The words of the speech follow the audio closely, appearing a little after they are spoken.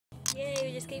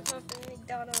just came home from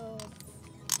McDonald's.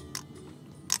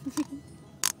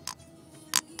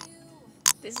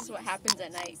 This is what happens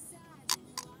at night.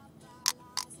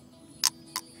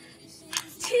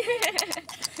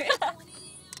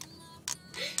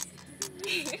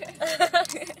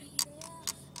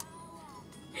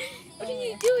 What are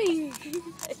you doing?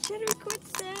 I'm trying to record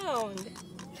sound.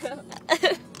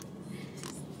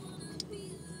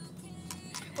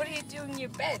 What are you doing in your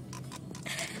bed?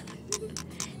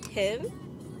 Him?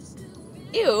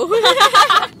 Ew.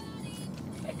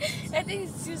 I think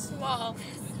it's too small.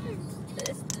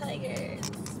 This tiger.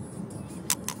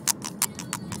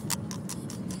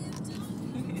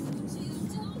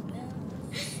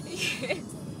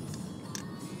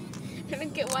 I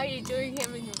don't get why you're doing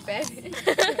him in your bed.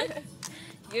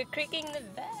 You're creaking the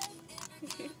bed.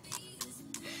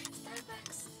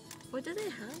 Starbucks. What do they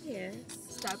have here?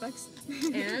 Starbucks.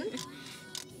 And?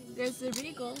 There's the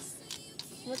Regals.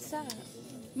 What's that?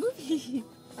 Movie.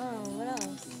 Oh, what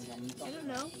else? I don't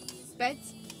know.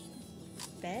 Beds.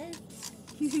 Beds?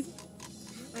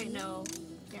 Wait, no.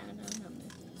 Yeah, no.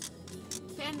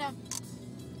 Panda.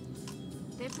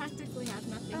 They practically have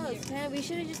nothing Oh, here. Panda. We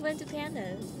should have just went to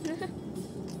Panda's.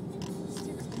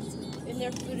 And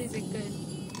their food isn't good.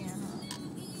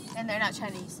 Yeah. And they're not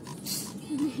Chinese.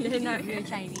 They're not real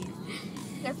Chinese.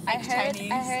 They're fake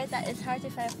Chinese. I heard that it's hard to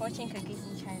find fortune cookies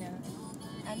in China.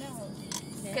 I know.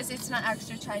 Because it's not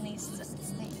actual Chinese.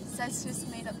 That's just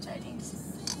made up Chinese.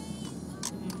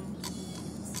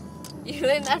 You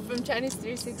learned that from Chinese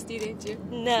 360, didn't you?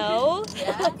 No.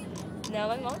 Yeah? No,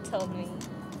 my mom told me.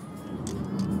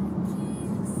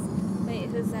 Wait,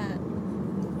 who's that?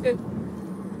 Who?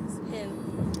 Him.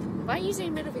 Why are you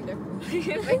saying middle finger?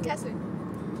 My cousin.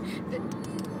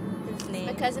 His name.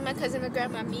 My cousin, my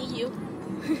grandma, me, you.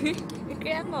 Your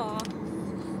grandma.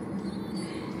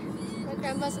 My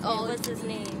grandma's Oh, old. what's his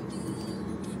name?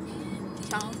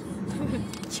 Chong.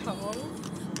 Chong.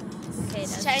 Okay,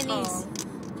 It's that's Chinese. Chong.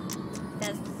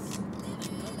 That's.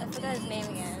 I forgot his name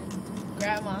again.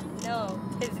 Grandma. No,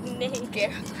 his name.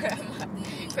 Grandma.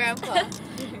 Grandpa.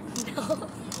 No.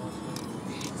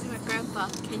 This is my grandpa.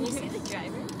 Can you see the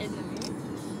driver in the mirror?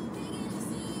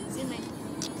 Zoom in.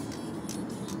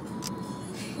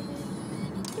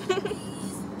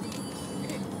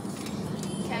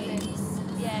 Kevin.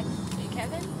 Yeah,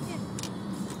 Kevin? Yeah,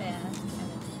 Kevin.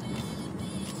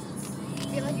 I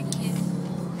feel like a kid.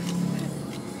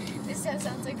 This sounds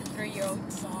like a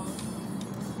 3-year-old song.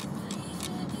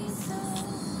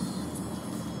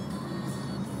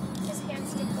 His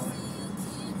hands get going.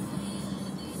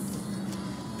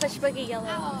 Push buggy yellow.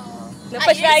 Oh. No, Ah,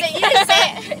 push you back. didn't say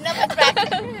it. No, push back.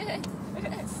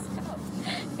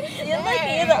 You're like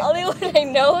you're the only one I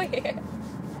know here.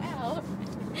 Ow.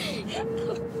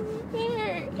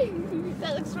 There.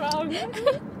 That looks wrong.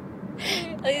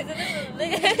 Oh, you did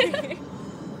this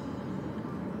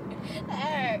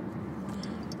There.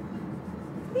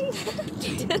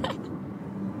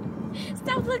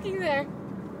 Stop looking there.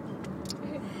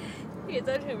 You're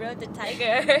the one who rode the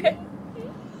tiger.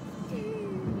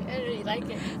 I really like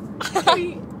it. Stop.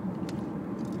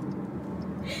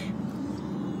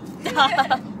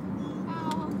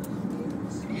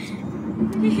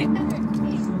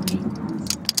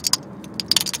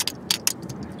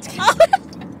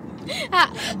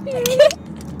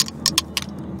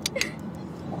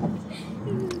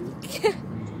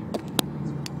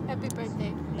 Happy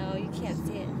birthday. No, you can't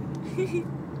see it.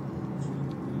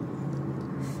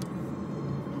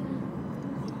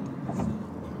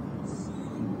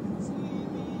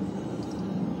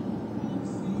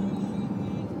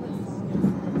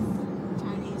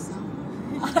 Chinese song.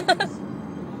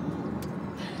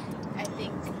 I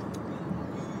think.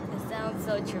 It sounds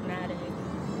so dramatic.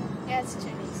 Yeah, it's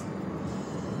Chinese.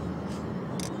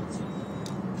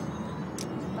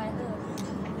 By who?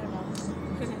 I don't know.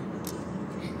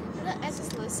 I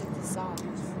just listen to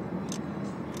songs.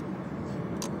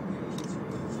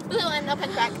 Blue and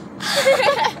open back.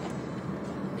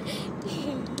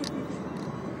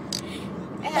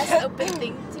 It has an open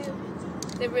thing too.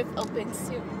 The roof opens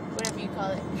too. Whatever you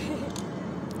call it.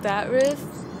 That roof?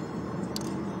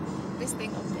 This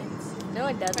thing opens. No,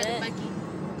 it For the doesn't. buggy.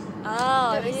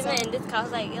 Oh, That this is is so- in this car. I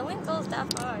was like, it only goes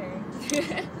that far.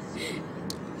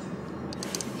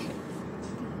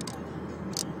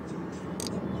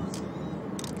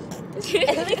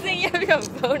 It looks like you have your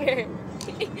boner.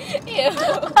 Ew.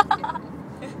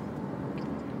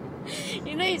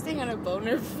 You know you're saying on a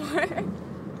boner before.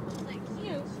 Like,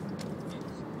 ew.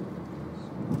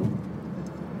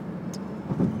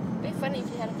 It'd be funny if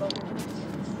you had a boner.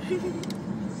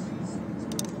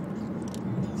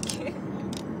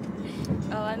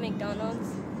 Oh, at McDonald's?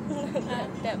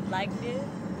 that black dude.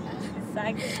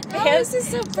 How is this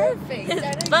so perfect?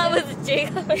 His butt was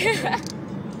jiggling.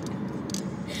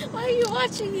 Why are you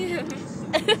watching him?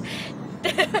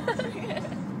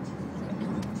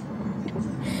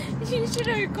 You should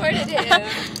have recorded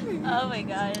him. Oh my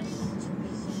gosh.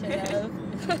 Should have.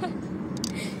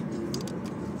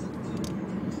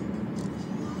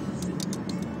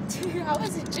 Dude, how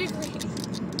was it jiggling?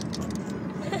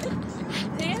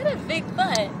 He had a big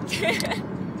butt.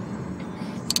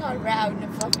 It's not round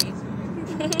and fluffy.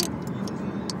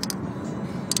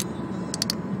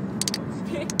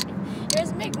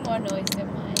 Yours make more noise than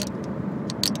mine.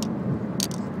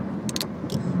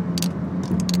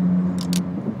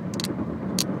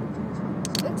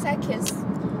 Looks like his.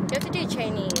 You have to do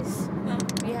Chinese. Huh?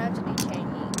 You have to do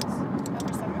Chinese.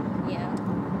 Over summer? Yeah.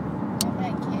 Yeah, but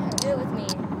I can't. Do it with me.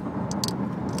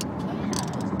 Can't.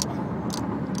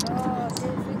 Oh, see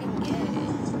if we can get it.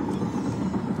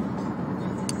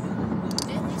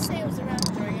 Didn't you say it was around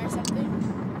 3 or something?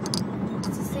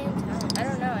 It's the same time. I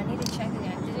don't know. I need to check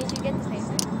again. Didn't you get the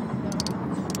paper?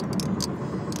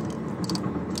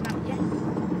 Not yet.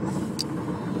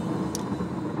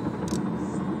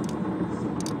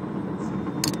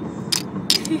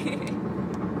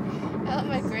 I love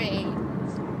my grade.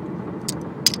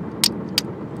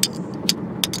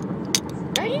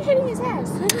 Why are you hitting his ass?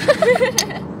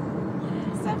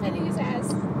 Stop hitting his ass.